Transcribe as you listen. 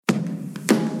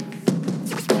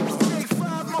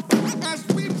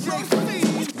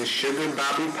the Sugar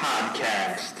Bobby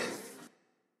Podcast.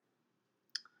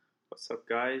 What's up,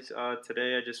 guys?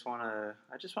 Today I just wanna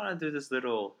do this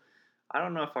little. I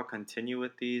don't know if I'll continue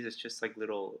with these. It's just like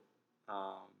little.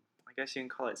 I guess you can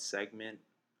call it segment.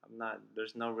 I'm not.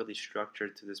 There's no really structure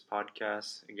to this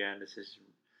podcast. Again, this is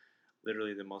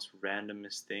literally the most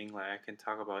randomest thing. Like I can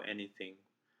talk about anything,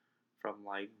 from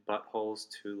like buttholes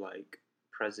to like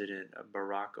President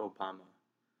Barack Obama,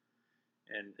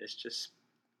 and it's just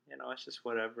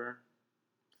whatever,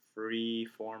 free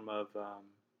form of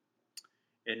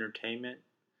entertainment.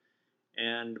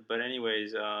 But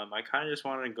anyways, I kind of just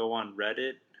wanted to go on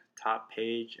Reddit top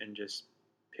page and just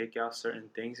pick out certain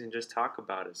things and just talk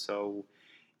about it. So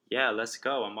yeah, let's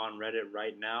go. I'm on Reddit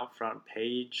right now, front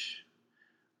page.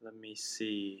 Let me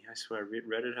see. I swear,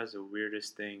 Reddit has the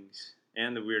weirdest things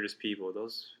and the weirdest people.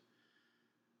 Those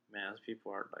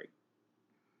people are like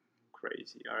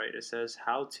crazy. All right, it says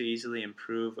how to easily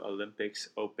improve Olympics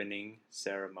opening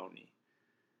ceremony,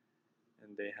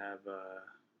 and they have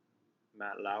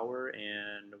Matt Lauer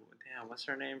and damn, what's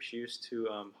her name? She used to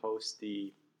host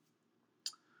the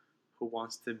Who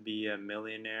Wants to Be a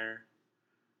Millionaire.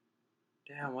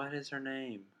 Damn, what is her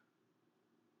name?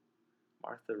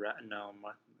 Martha Rat? No,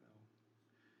 Martha.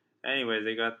 No. Anyway,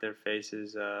 they got their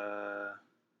faces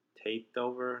taped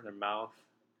over their mouth.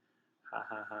 Ha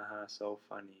ha ha ha! So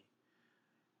funny.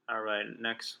 All right,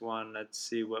 next one. Let's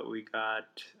see what we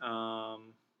got.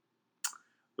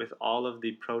 With all of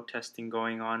the protesting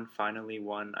going on, finally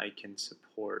one I can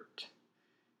support.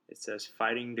 It says,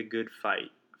 fighting the good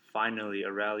fight. Finally,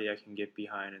 a rally I can get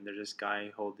behind. And there's this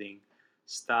guy holding,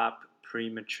 stop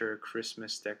premature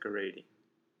Christmas decorating.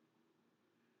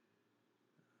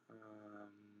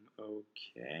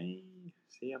 Okay.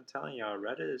 See, I'm telling y'all,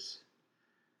 Reddit is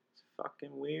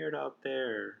fucking weird out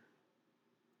there.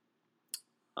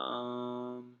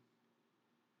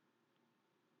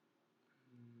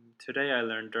 Today I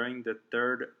learned during the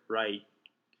Third Reich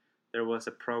there was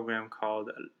a program called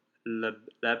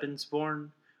Lebensborn,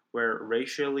 where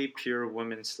racially pure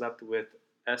women slept with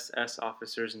SS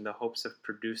officers in the hopes of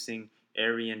producing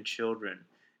Aryan children.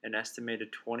 An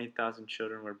estimated 20,000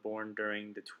 children were born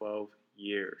during the 12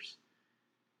 years.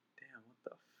 Damn, what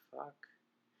the fuck?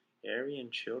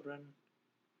 Aryan children?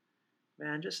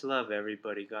 Man, just love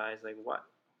everybody, guys. Like, what?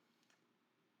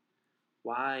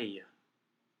 Why?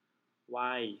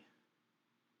 Why?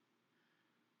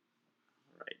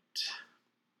 Right.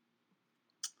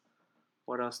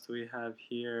 What else do we have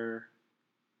here?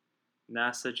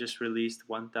 NASA just released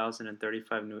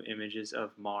 1,035 new images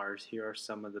of Mars. Here are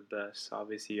some of the best.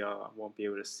 Obviously, y'all won't be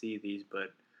able to see these,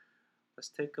 but let's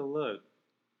take a look.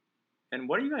 And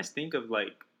what do you guys think of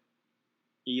like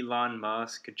Elon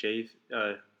Musk, Jeff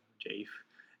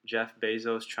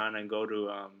Bezos trying to go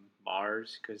to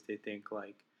Mars because they think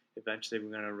like eventually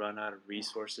we're gonna run out of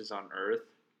resources on Earth?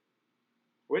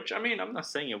 Which, I mean, I'm not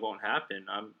saying it won't happen.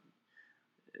 I'm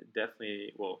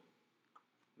definitely, well,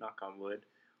 knock on wood,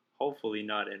 hopefully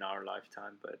not in our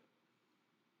lifetime, but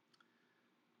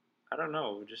I don't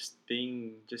know, just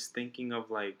thinking of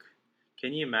like,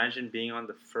 can you imagine being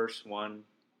the first ones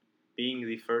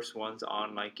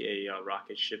on like a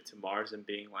rocket ship to Mars and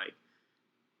being like,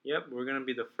 yep, we're going to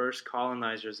be the first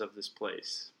colonizers of this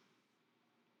place.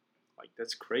 Like,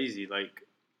 that's crazy. Like,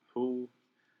 who,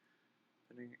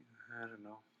 I don't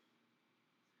know.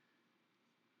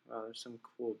 Wow, there's some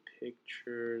cool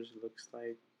pictures.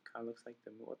 Kind of looks like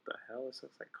what the hell? This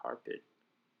looks like carpet.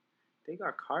 They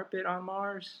got carpet on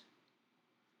Mars?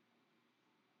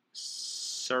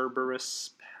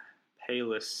 Cerberus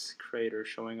Palus crater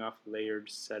showing off layered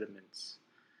sediments.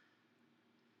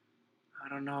 I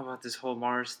don't know about this whole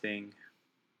Mars thing.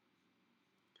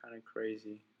 Kind of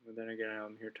crazy. But then again,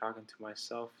 I'm here talking to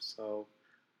myself, so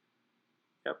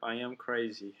yep, I am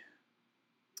crazy.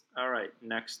 Alright,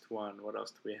 next one. What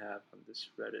else do we have on this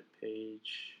Reddit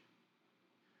page?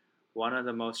 One of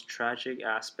the most tragic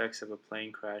aspects of a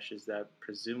plane crash is that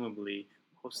presumably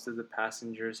most of the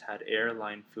passengers had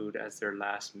airline food as their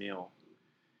last meal.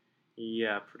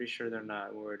 Yeah, pretty sure they're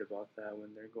not worried about that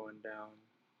when they're going down.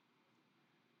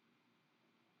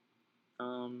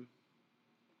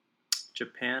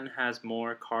 Japan has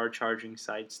more car charging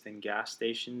sites than gas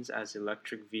stations as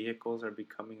electric vehicles are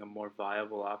becoming a more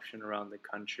viable option around the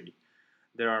country.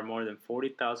 There are more than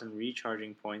 40,000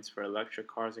 recharging points for electric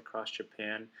cars across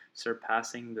Japan,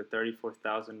 surpassing the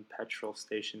 34,000 petrol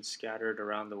stations scattered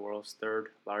around the world's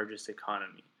third largest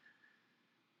economy.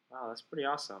 Wow, that's pretty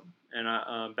awesome.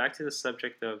 And back to the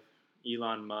subject of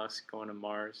Elon Musk going to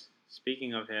Mars.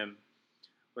 Speaking of him,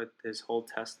 with his whole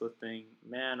Tesla thing,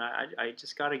 man, I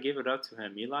just got to give it up to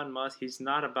him. Elon Musk, he's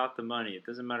not about the money. It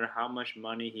doesn't matter how much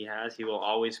money he has, he will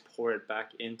always pour it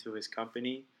back into his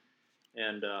company.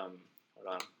 And, hold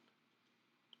on.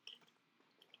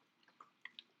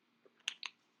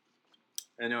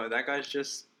 I know that guy's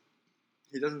just,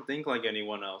 he doesn't think like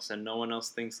anyone else, and no one else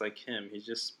thinks like him.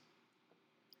 He's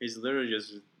literally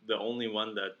just the only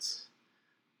one that's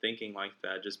thinking like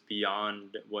that, just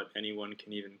beyond what anyone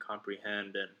can even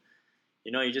comprehend. And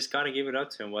you just got to give it up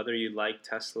to him, whether you like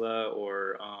Tesla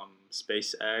or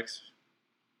SpaceX.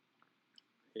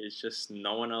 It's just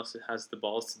no one else has the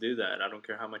balls to do that. I don't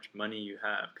care how much money you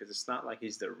have, because it's not like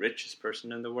he's the richest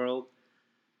person in the world.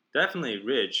 Definitely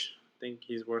rich. I think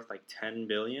he's worth like 10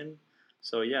 billion.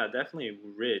 So yeah, definitely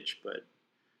rich, but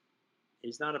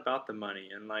he's not about the money.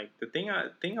 And like the thing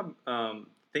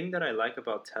that I like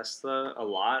about Tesla a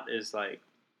lot is like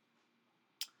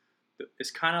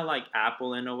it's kind of like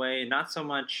Apple in a way. Not so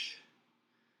much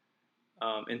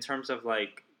in terms of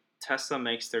like Tesla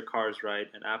makes their cars, right,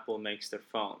 and Apple makes their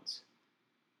phones,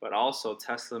 but also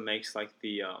Tesla makes like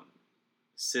the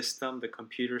system, the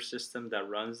computer system that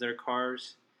runs their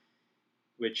cars,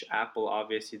 which Apple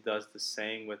obviously does the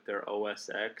same with their OS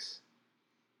X,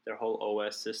 their whole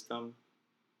OS system.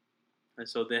 And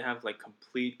so they have like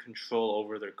complete control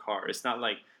over their car. It's not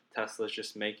like Tesla's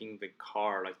just making the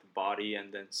car, like the body,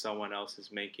 and then someone else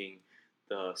is making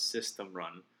the system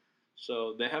run.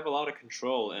 So they have a lot of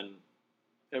control, and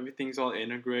everything's all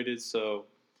integrated. So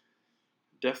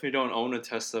definitely don't own a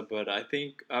Tesla, but I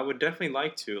think I would definitely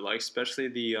like to, like especially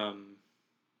the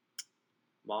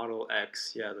Model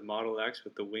X. Yeah, the Model X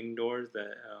with the wing doors,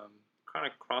 that kind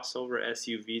of crossover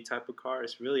SUV type of car.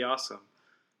 It's really awesome.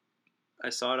 I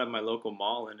saw it at my local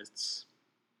mall, and it's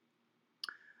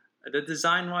the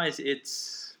design wise,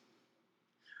 it's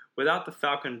without the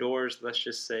Falcon doors. Let's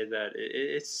just say that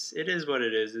it is what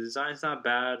it is. The design's not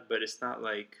bad, but it's not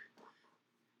like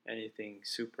anything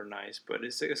super nice. But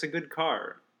it's a good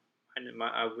car.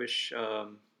 I wish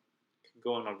could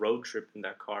go on a road trip in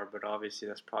that car, but obviously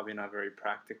that's probably not very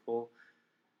practical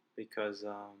because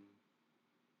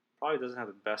probably doesn't have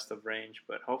the best of range.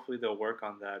 But hopefully they'll work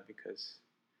on that because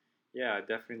yeah, I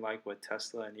definitely like what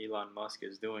Tesla and Elon Musk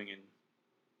is doing, and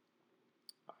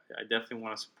I definitely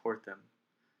want to support them.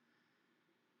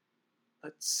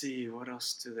 Let's see, what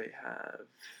else do they have?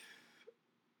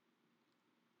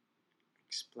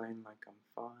 Explain like I'm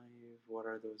 5. What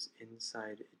are those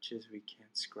inside itches we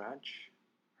can't scratch?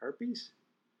 Herpes?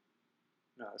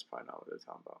 No, that's probably not what they're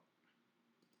talking about.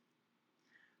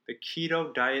 The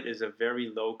keto diet is a very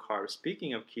low carb.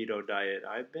 Speaking of keto diet,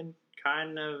 I've been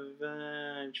kind of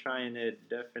trying it.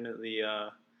 Definitely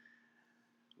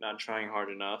not trying hard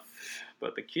enough.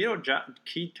 But the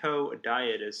keto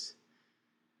diet is,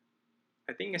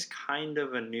 I think, it's kind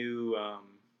of a new.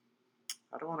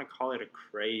 I don't want to call it a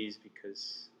craze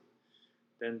because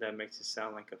then that makes it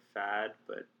sound like a fad.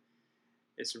 But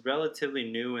it's relatively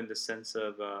new in the sense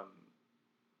of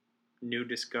new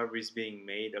discoveries being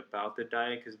made about the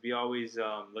diet, because we always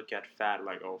look at fat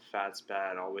like, oh, fat's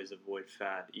bad, always avoid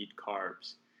fat, eat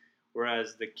carbs.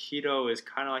 Whereas the keto is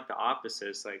kind of like the opposite.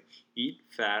 It's like eat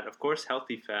fat, of course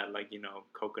healthy fat, like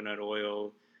coconut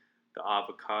oil, the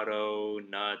avocado,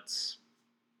 nuts.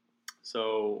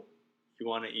 So you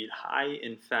want to eat high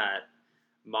in fat,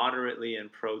 moderately in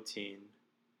protein,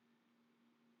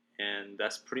 and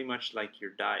that's pretty much like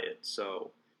your diet. So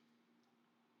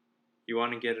you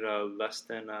want to get less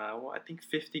than, I think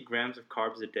 50 grams of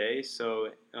carbs a day.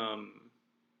 So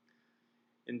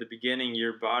in the beginning,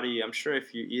 your body, I'm sure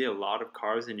if you eat a lot of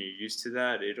carbs and you're used to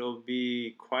that, it'll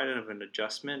be quite of an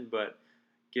adjustment, but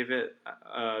give it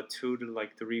 2 to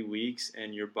like 3 weeks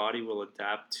and your body will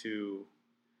adapt to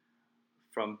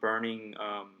from burning,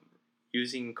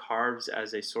 using carbs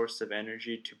as a source of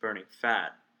energy to burning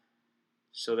fat.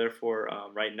 So therefore,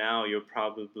 right now you're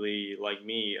probably like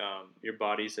me. Your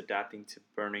body's adapting to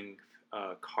burning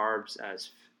carbs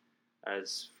as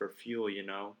for fuel.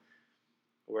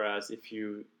 Whereas if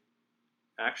you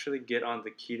actually get on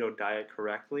the keto diet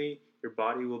correctly, your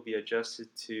body will be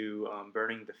adjusted to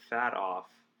burning the fat off.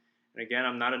 And again,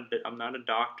 I'm not a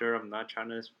doctor. I'm not trying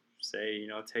to say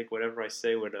take whatever I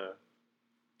say with a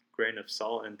grain of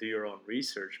salt and do your own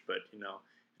research. But it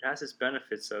has its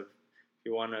benefits of,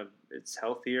 it's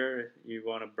healthier. You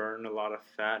want to burn a lot of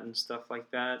fat and stuff like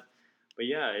that. But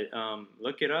yeah,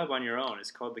 look it up on your own.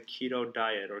 It's called the keto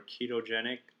diet or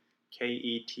ketogenic,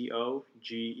 KETOGENIC.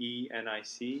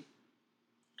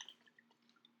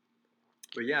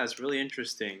 But yeah, it's really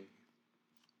interesting.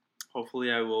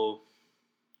 Hopefully, I will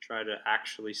try to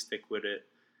actually stick with it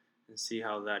and see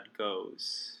how that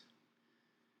goes.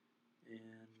 And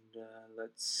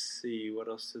let's see, what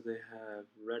else do they have?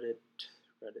 Reddit.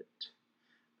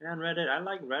 Man, Reddit. I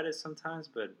like Reddit sometimes,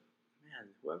 but man,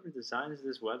 whoever designs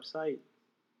this website,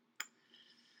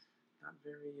 not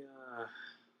very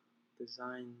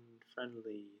design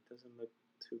friendly. Doesn't look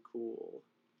too cool.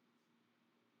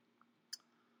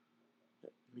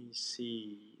 Let me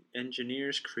see.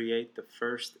 Engineers create the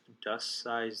first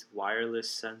dust-sized wireless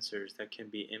sensors that can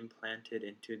be implanted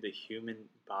into the human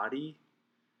body.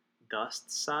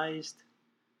 Dust-sized?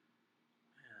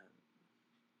 Man.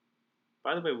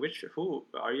 By the way, who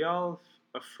are y'all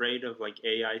afraid of, like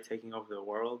AI taking over the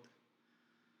world?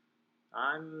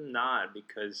 I'm not,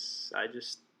 because I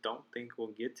just don't think we'll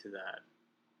get to that.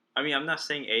 I mean, I'm not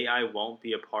saying AI won't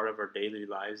be a part of our daily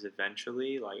lives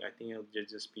eventually. Like, I think it'll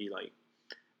just be like,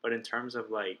 but in terms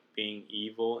of like being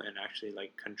evil and actually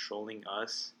like controlling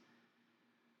us,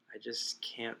 I just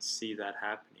can't see that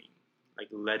happening. Like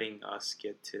letting us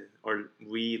get to, or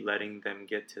we letting them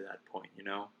get to that point, you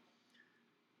know?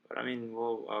 But I mean,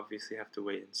 we'll obviously have to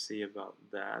wait and see about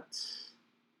that.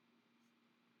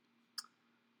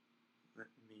 Let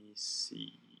me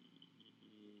see.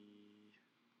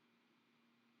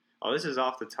 Oh, this is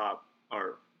off the top,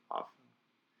 or off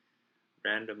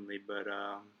randomly, but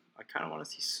I kind of want to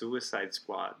see Suicide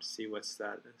Squad, see what's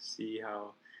that, see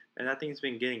how. And that thing's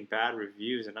been getting bad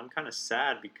reviews, and I'm kind of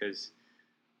sad because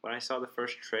when I saw the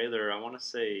first trailer, I want to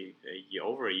say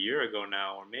over a year ago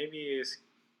now, or maybe it's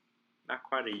not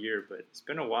quite a year, but it's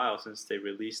been a while since they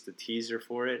released the teaser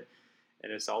for it,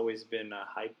 and it's always been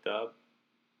hyped up,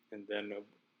 and then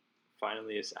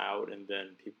finally it's out, and then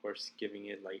people are giving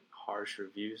it like harsh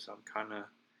reviews. So I'm kind of,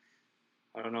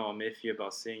 I don't know, I'm iffy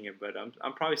about seeing it, but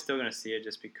I'm probably still gonna see it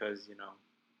just because, you know,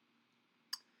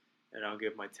 and I'll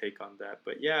give my take on that.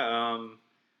 But yeah,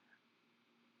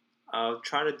 I'll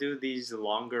try to do these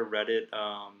longer Reddit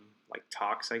like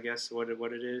talks, I guess what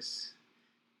it is,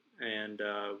 and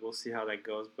we'll see how that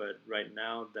goes. But right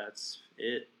now, that's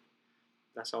it.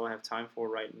 That's all I have time for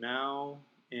right now.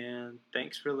 And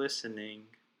thanks for listening.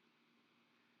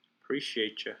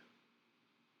 Appreciate you.